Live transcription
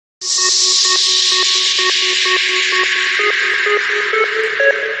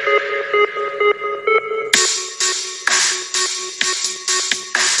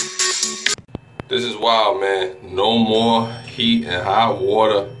This is wild, man. No more heat and hot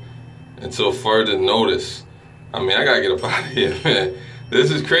water until further notice. I mean, I gotta get up out of here, man.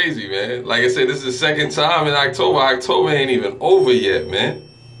 This is crazy, man. Like I said, this is the second time in October. October ain't even over yet, man.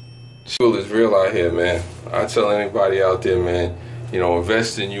 Chill is real out here, man. I tell anybody out there, man, you know,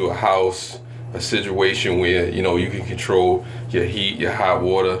 invest in you a house, a situation where, you know, you can control your heat, your hot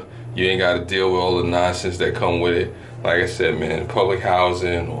water. You ain't got to deal with all the nonsense that come with it. Like I said, man, public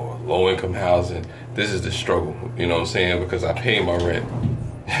housing or low-income housing, this is the struggle, you know what I'm saying? Because I pay my rent.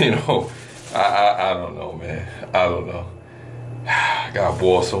 You know, I don't know, man. I don't know. I gotta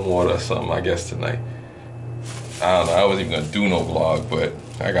boil some water or something, I guess, tonight. I don't know. I wasn't even gonna do no vlog, but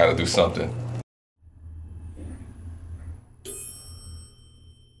I gotta do something.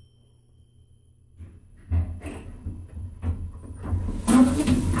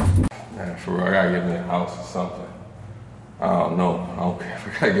 Man, for real, I gotta get me a house or something. I don't know. I don't care if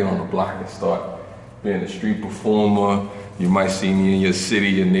I gotta get on the block and start being a street performer. You might see me in your city,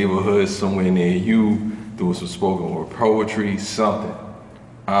 your neighborhood, somewhere near you, doing some spoken word poetry, something.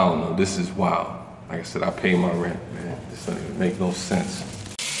 I don't know. This is wild. Like I said, I pay my rent, man. This doesn't even make no sense.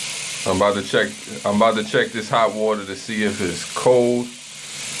 I'm about to check this hot water to see if it's cold.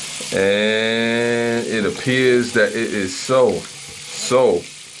 And it appears that it is so.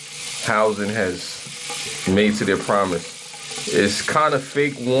 Housing has made to their promise. It's kind of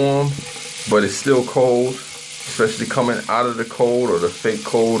fake warm, but it's still cold, especially coming out of the cold or the fake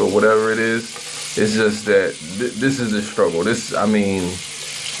cold or whatever it is. It's just that this is the struggle. This don't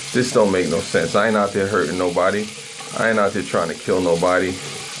make no sense. I ain't out there hurting nobody. I ain't out there trying to kill nobody.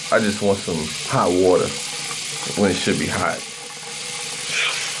 I just want some hot water when it should be hot.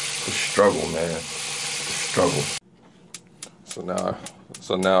 The struggle, man. The struggle.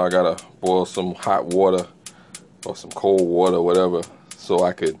 So now I gotta boil some hot water or some cold water, whatever, so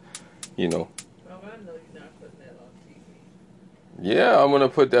I could, you know. Oh, I know you're not putting that on TV. Yeah, I'm gonna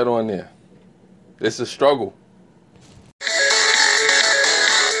put that on there. It's a struggle.